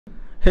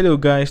Hello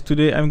guys,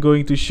 today I'm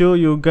going to show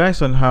you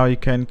guys on how you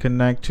can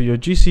connect to your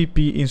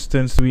GCP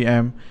instance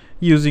VM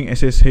using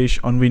SSH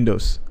on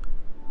Windows.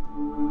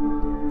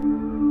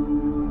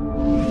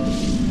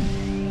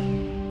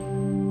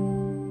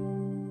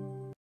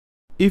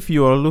 If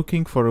you are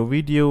looking for a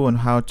video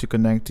on how to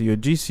connect to your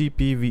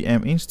GCP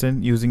VM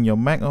instance using your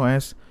Mac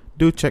OS,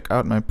 do check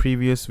out my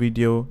previous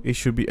video. It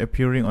should be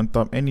appearing on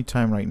top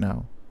anytime right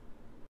now.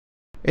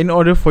 In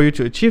order for you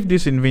to achieve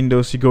this in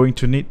Windows, you're going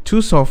to need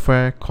two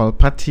software called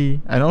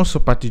Putty and also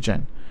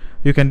puttygen.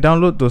 You can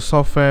download those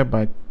software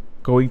by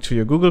going to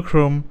your Google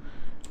Chrome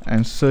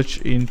and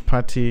search in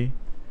Putty.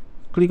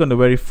 Click on the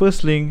very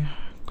first link,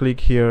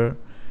 click here,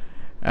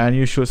 and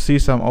you should see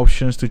some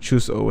options to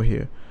choose over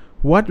here.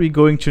 What we're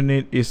going to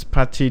need is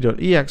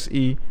putty.exe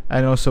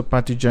and also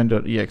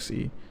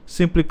puttygen.exe.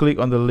 Simply click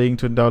on the link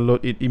to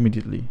download it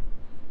immediately.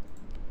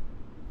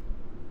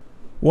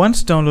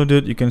 Once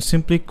downloaded, you can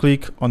simply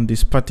click on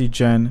this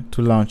puttygen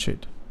to launch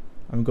it.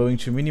 I'm going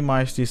to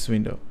minimize this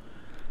window.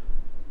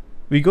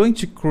 We're going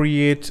to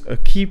create a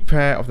key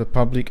pair of the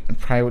public and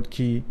private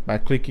key by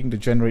clicking the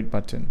generate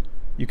button.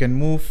 You can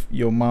move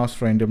your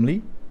mouse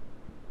randomly.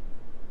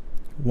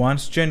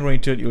 Once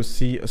generated, you'll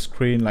see a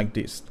screen like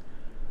this.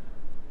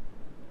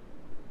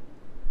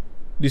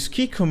 This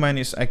key command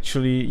is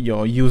actually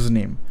your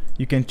username.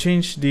 You can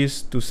change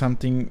this to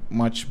something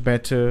much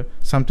better,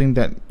 something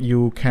that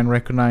you can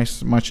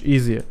recognize much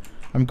easier.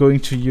 I'm going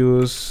to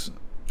use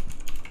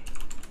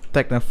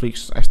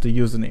Technaflix as the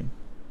username.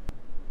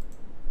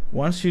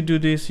 Once you do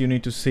this, you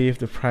need to save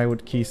the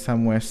private key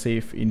somewhere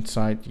safe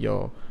inside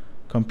your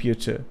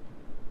computer.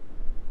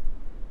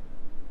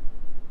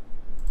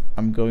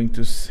 I'm going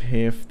to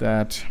save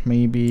that.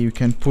 Maybe you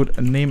can put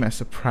a name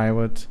as a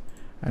private,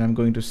 and I'm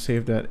going to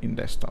save that in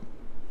desktop.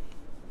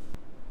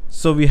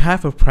 So we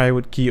have a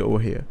private key over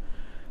here.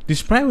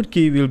 This private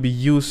key will be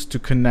used to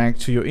connect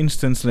to your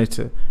instance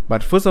later,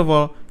 but first of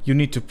all, you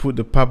need to put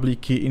the public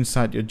key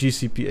inside your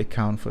GCP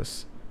account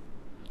first.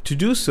 To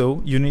do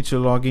so, you need to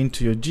log in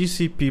to your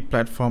GCP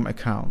platform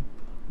account.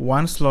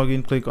 Once logged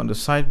in, click on the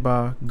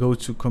sidebar, go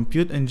to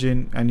Compute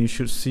Engine, and you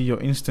should see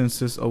your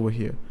instances over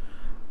here.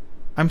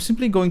 I'm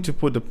simply going to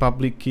put the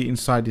public key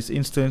inside this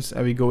instance,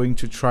 and we're going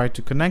to try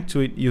to connect to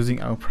it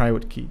using our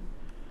private key.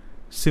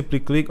 Simply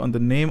click on the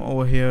name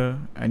over here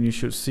and you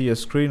should see a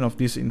screen of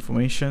these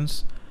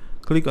informations.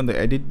 Click on the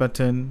edit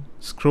button,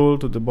 scroll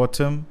to the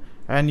bottom,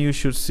 and you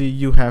should see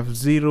you have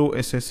 0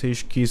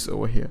 SSH keys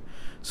over here.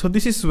 So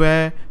this is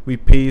where we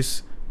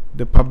paste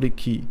the public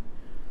key.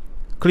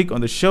 Click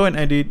on the show and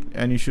edit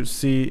and you should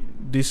see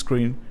this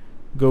screen.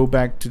 Go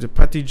back to the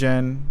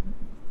puttygen,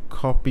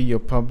 copy your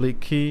public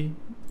key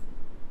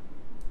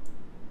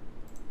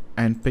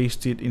and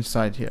paste it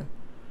inside here.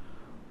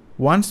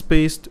 Once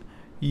pasted,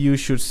 you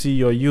should see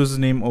your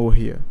username over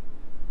here.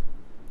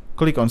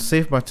 Click on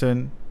save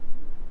button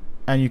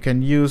and you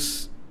can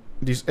use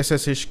this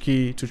SSH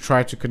key to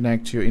try to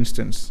connect to your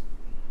instance.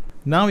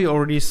 Now you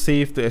already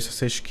saved the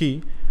SSH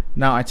key.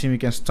 Now I think we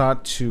can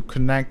start to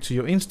connect to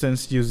your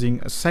instance using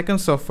a second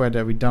software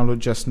that we downloaded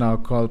just now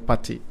called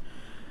Putty.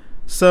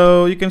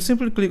 So you can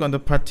simply click on the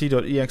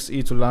putty.exe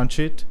to launch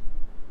it.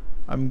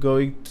 I'm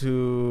going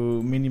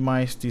to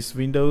minimize these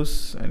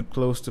windows and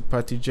close the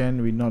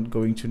puttygen. We're not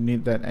going to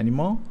need that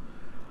anymore.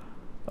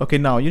 Okay,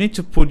 now you need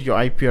to put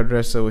your IP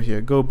address over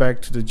here. Go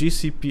back to the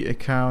GCP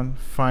account,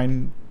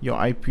 find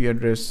your IP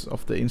address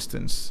of the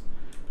instance.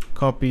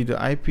 Copy the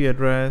IP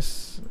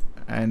address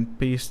and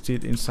paste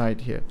it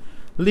inside here.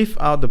 Leave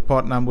out the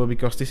port number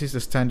because this is the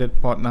standard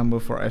port number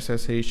for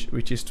SSH,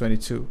 which is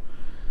 22.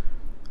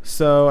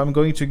 So I'm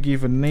going to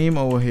give a name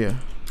over here.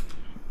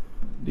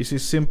 This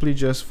is simply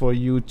just for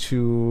you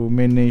to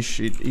manage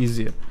it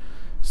easier.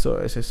 So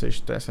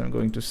SSH test, I'm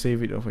going to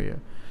save it over here.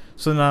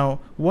 So now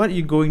what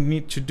you're going to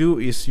need to do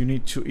is you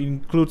need to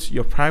include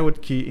your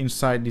private key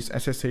inside this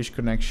SSH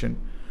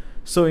connection.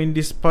 So in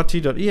this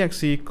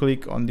putty.exe,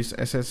 click on this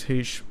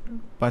SSH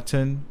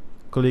button,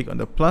 click on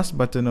the plus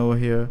button over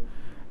here,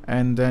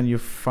 and then you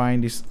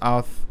find this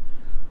auth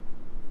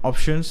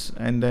options,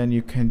 and then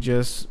you can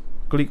just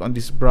click on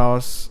this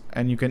browse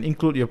and you can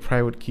include your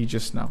private key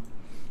just now.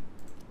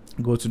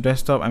 Go to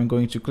desktop. I'm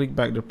going to click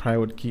back the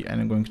private key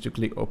and I'm going to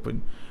click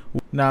open.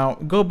 Now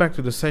go back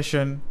to the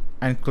session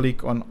and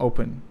click on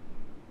open.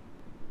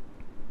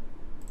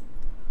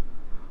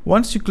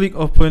 Once you click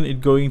open,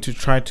 it's going to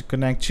try to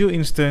connect to your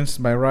instance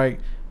by right.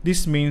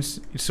 This means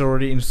it's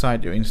already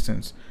inside your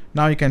instance.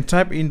 Now you can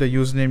type in the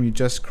username you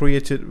just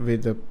created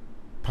with the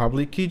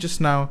public key just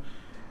now,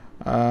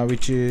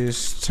 which is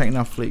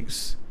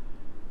Technaflix.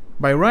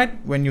 By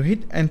right, when you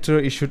hit enter,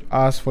 it should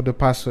ask for the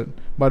password,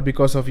 but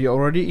because of you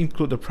already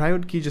include the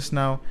private key just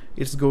now,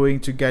 it's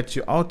going to get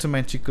you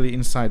automatically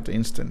inside the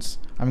instance.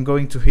 I'm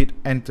going to hit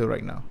enter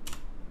right now.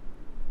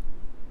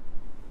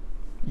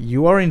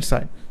 You are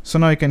inside. So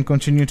now you can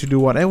continue to do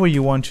whatever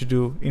you want to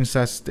do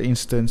inside the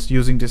instance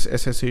using this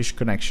SSH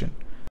connection.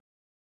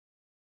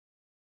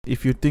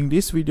 If you think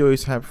this video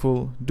is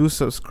helpful, do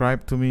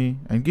subscribe to me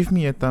and give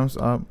me a thumbs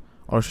up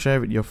or share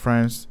with your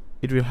friends.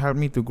 It will help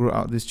me to grow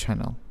out this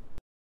channel.